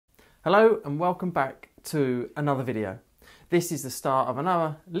Hello and welcome back to another video. This is the start of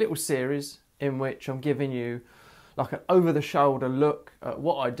another little series in which I'm giving you like an over-the-shoulder look at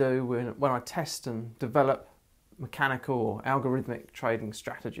what I do when I test and develop mechanical or algorithmic trading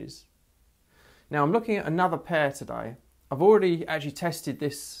strategies. Now I'm looking at another pair today. I've already actually tested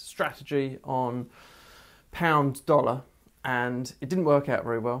this strategy on pound dollar and it didn't work out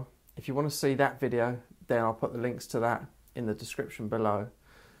very well. If you want to see that video, then I'll put the links to that in the description below.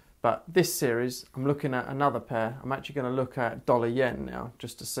 But this series, I'm looking at another pair. I'm actually going to look at dollar yen now,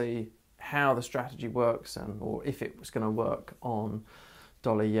 just to see how the strategy works or if it was going to work on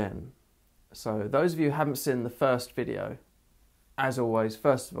dollar yen. So those of you who haven't seen the first video, as always,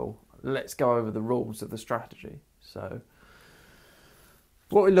 first of all, let's go over the rules of the strategy. So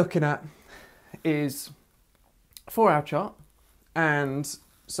what we're looking at is a 4-hour chart. And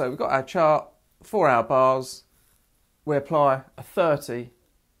so we've got our chart, 4-hour bars. We apply a 30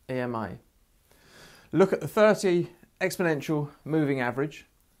 EMA. Look at the 30 exponential moving average.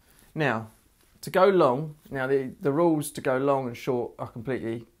 Now, to go long, now the rules to go long and short are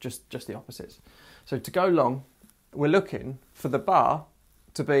completely just the opposites. So to go long, we're looking for the bar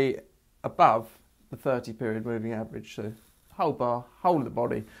to be above the 30 period moving average. So whole bar, whole of the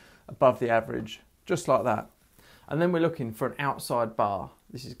body above the average, just like that. And then we're looking for an outside bar.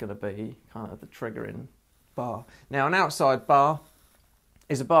 This is going to be kind of the triggering bar. Now, an outside bar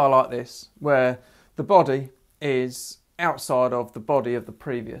is a bar like this, where the body is outside of the body of the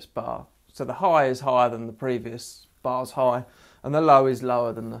previous bar. So the high is higher than the previous bar's high, and the low is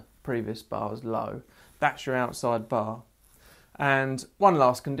lower than the previous bar's low. That's your outside bar. And one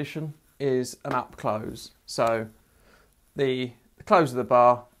last condition is an up close. So the close of the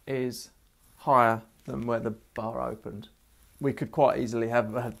bar is higher than where the bar opened. We could quite easily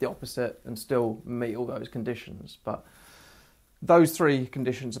have had the opposite and still meet all those conditions, but those three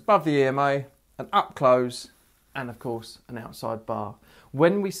conditions: above the EMA, an up close, and of course an outside bar.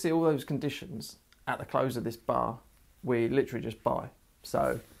 When we see all those conditions at the close of this bar, we literally just buy.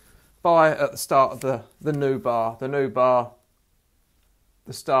 So buy at the start of the new bar, the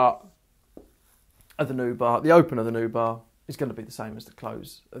start of the new bar, the open of the new bar is going to be the same as the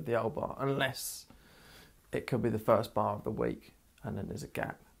close of the old bar, unless it could be the first bar of the week and then there's a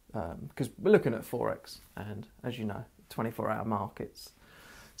gap. Because we're looking at Forex, and as you know, 24-hour markets.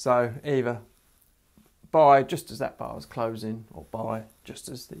 So either buy just as that bar is closing or buy just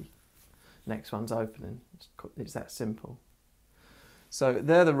as the next one's opening. It's that simple. So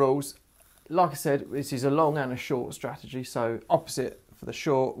they're the rules. Like I said, this is a long and a short strategy. So opposite for the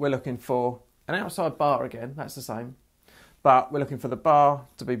short, we're looking for an outside bar again. That's the same. But we're looking for the bar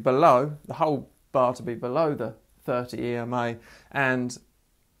to be below, the whole bar to be below the 30 EMA, and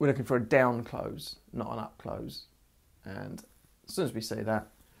we're looking for a down close, not an up close. And as soon as we see that,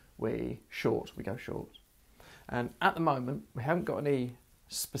 we go short. And at the moment, we haven't got any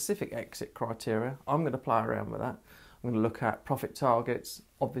specific exit criteria. I'm going to play around with that. I'm going to look at profit targets,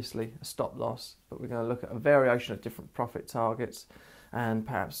 obviously a stop loss, but we're going to look at a variation of different profit targets and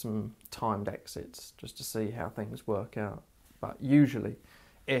perhaps some timed exits just to see how things work out. But usually,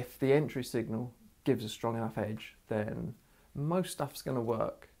 if the entry signal gives a strong enough edge, then most stuff's going to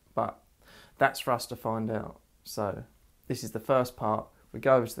work. But that's for us to find out. So this is the first part. We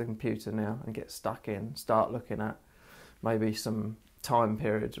go over to the computer now and get stuck in, start looking at maybe some time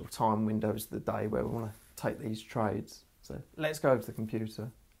periods or time windows of the day where we want to take these trades. So let's go over to the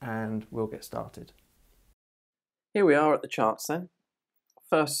computer and we'll get started. Here we are at the charts then.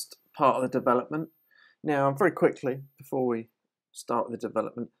 First part of the development. Now, very quickly, before we start with the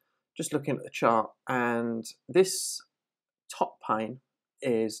development, just looking at the chart, and this top pane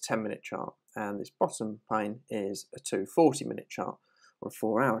is 10-minute chart, and this bottom pane is a 40-minute chart or a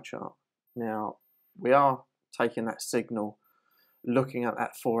 4-hour chart. Now, we are taking that signal, looking at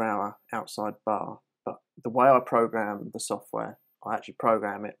that 4-hour outside bar, but the way I program the software, I actually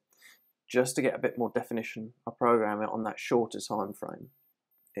program it just to get a bit more definition. I program it on that shorter time frame.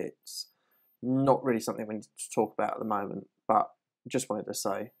 It's not really something we need to talk about at the moment, but just wanted to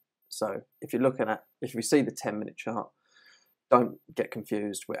say. So if we see the 10-minute chart, don't get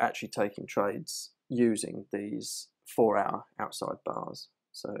confused. We're actually taking trades using these 4-hour outside bars.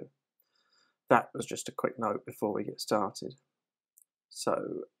 So that was just a quick note before we get started.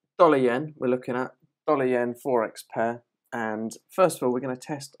 So dollar yen, we're looking at dollar yen Forex pair. And first of all, we're going to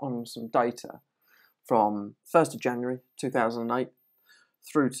test on some data from 1st of January 2008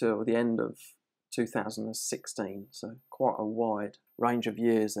 through to the end of 2016. So quite a wide range of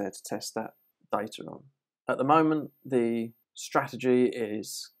years there to test that data on. At the moment, the strategy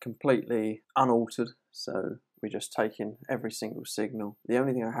is completely unaltered, so we're just taking every single signal. The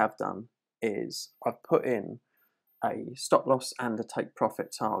only thing I have done is I've put in a stop loss and a take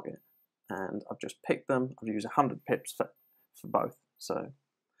profit target, and I've just picked them. I've used 100 pips for both, so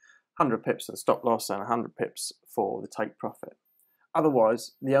 100 pips for the stop loss and 100 pips for the take profit.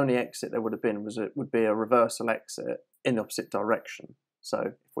 Otherwise, the only exit there would have been would be a reversal exit in the opposite direction. So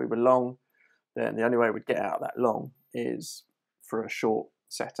if we were long, then the only way we'd get out of that long is for a short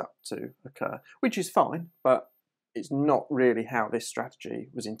setup to occur, which is fine, but it's not really how this strategy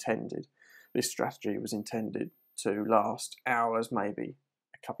was intended. This strategy was intended to last hours, maybe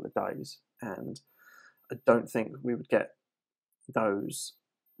a couple of days, and I don't think we would get those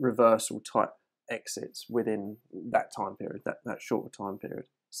reversal type exits within that time period, that shorter time period.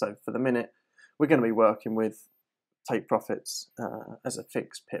 So for the minute, we're going to be working with take profits as a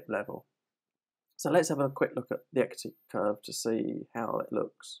fixed pip level. So let's have a quick look at the equity curve to see how it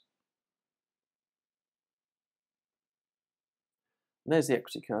looks. And there's the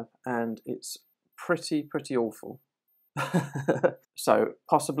equity curve, and it's pretty awful. So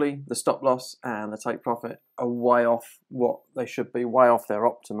possibly the stop loss and the take profit are way off what they should be, way off their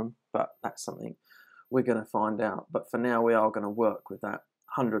optimum, but that's something we're going to find out. But for now, we are going to work with that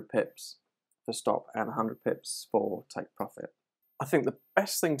 100 pips for stop and 100 pips for take profit. I think the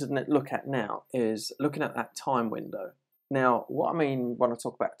best thing to look at now is looking at that time window. Now, what I mean when I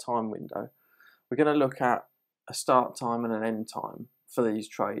talk about time window, we're going to look at a start time and an end time for these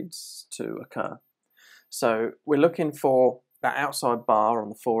trades to occur. So we're looking for that outside bar on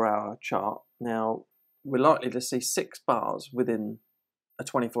the 4-hour chart. Now, we're likely to see 6 bars within a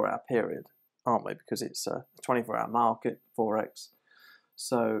 24-hour period, aren't we? Because it's a 24-hour market, Forex.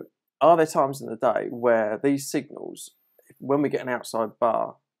 So are there times in the day where these signals, when we get an outside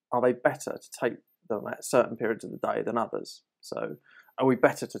bar, are they better to take them at certain periods of the day than others? So are we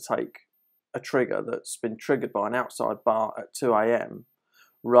better to take a trigger that's been triggered by an outside bar at 2 AM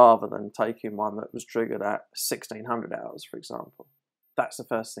rather than taking one that was triggered at 1600 hours, for example? That's the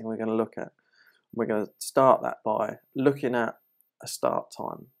first thing we're going to look at. We're going to start that by looking at a start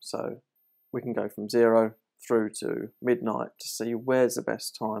time. So we can go from 0 through to midnight to see where's the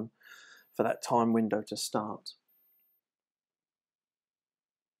best time for that time window to start.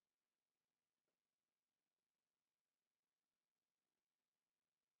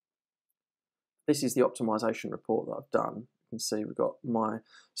 This is the optimization report that I've done. You can see we've got my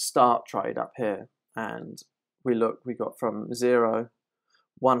start trade up here, and we got from 0,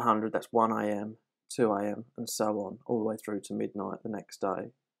 100, that's 1 AM, 2 AM, and so on, all the way through to midnight the next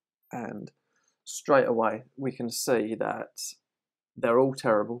day. And straight away, we can see that they're all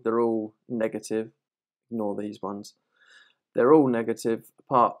terrible. They're all negative. Ignore these ones. They're all negative,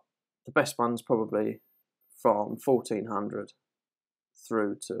 apart the best one's probably from 1400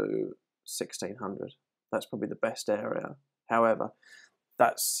 through to 1600. That's probably the best area. However,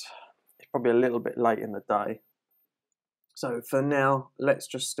 it's probably a little bit late in the day. So for now, let's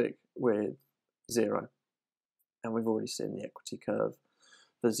just stick with 0. And we've already seen the equity curve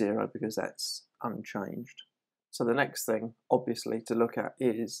for 0 because that's unchanged. So the next thing, obviously, to look at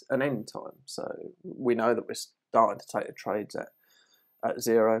is an end time. So we know that we're starting to take the trades at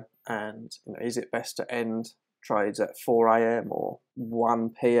 0, and is it best to end trades at 4 AM or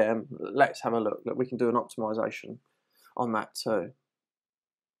 1 PM? Let's have a look. We can do an optimization on that too.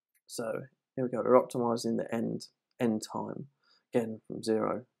 So here we go. We're optimizing the end time, again from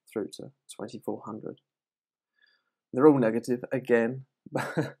 0 through to 2400. They're all negative again,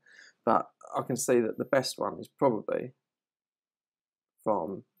 but I can see that the best one is probably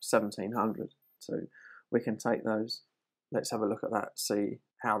from 1700. So we can take those. Let's have a look at that, see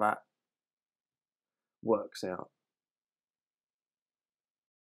how that works out.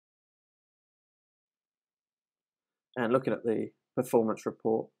 And looking at the performance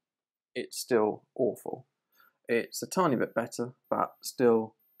report, it's still awful. It's a tiny bit better, but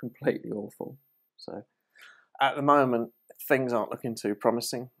still completely awful. So at the moment, things aren't looking too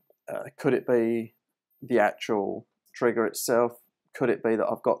promising. Could it be the actual trigger itself? Could it be that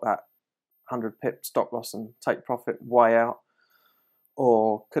I've got that 100 pip stop loss and take profit way out?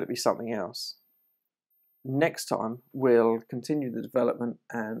 Or could it be something else? Next time, we'll continue the development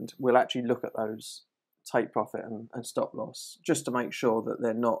and we'll actually look at those take profit and stop loss just to make sure that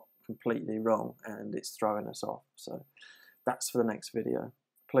they're not completely wrong and it's throwing us off. So that's for the next video.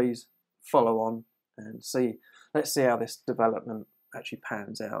 Please follow on and let's see how this development actually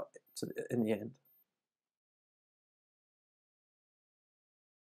pans out in the end.